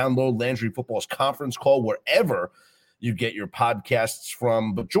 you can download Landry Football's conference call wherever you get your podcasts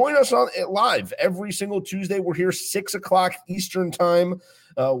from. But join us on it live every single Tuesday. We're here 6:00 Eastern time.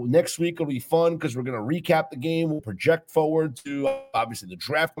 Next week will be fun because we're going to recap the game. We'll project forward to obviously the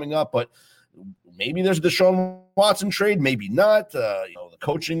draft coming up, but maybe there's a Deshaun Watson trade, maybe not. The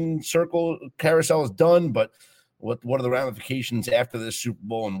coaching circle carousel is done, but what are the ramifications after this Super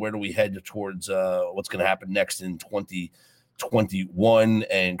Bowl, and where do we head towards what's going to happen next in 2021?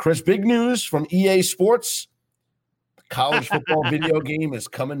 And Chris, big news from EA Sports. College football video game is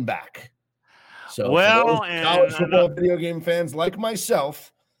coming back. So college football video game fans like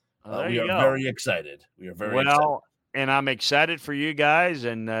myself, we are very excited. We are very excited. And I'm excited for you guys,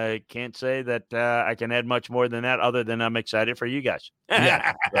 and I can't say that I can add much more than that other than I'm excited for you guys.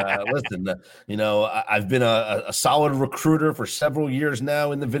 Yeah, listen, I've been a solid recruiter for several years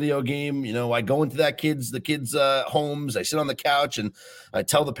now in the video game. I go into the kids' homes, I sit on the couch, and I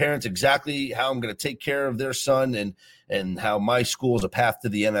tell the parents exactly how I'm going to take care of their son and how my school is a path to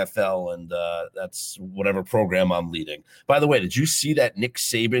the NFL, and that's whatever program I'm leading. By the way, did you see that Nick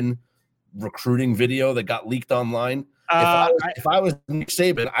Saban recruiting video that got leaked online? If I was Nick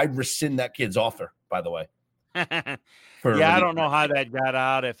Saban, I'd rescind that kid's offer, by the way. I don't know how that got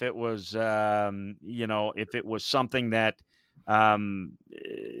out. If it was, if it was something that,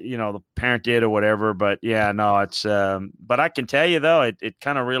 the parent did or whatever, but yeah, no, it's, but I can tell you though, it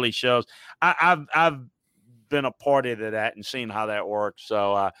kind of really shows. I've been a party to that and seen how that works.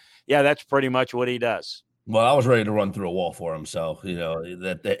 So, that's pretty much what he does. Well, I was ready to run through a wall for him, so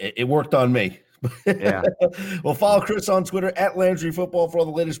that it worked on me. Yeah. Well, follow Chris on Twitter at Landry Football for all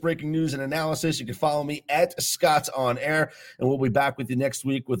the latest breaking news and analysis. You can follow me at Scott's On Air, and we'll be back with you next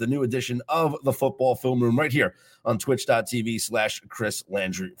week with a new edition of the Football Film Room right here on twitch.tv/Chris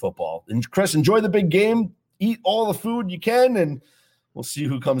Landry Football. And Chris, enjoy the big game. Eat all the food you can, and we'll see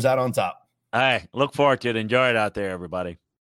who comes out on top. All right. Look forward to it. Enjoy it out there, everybody.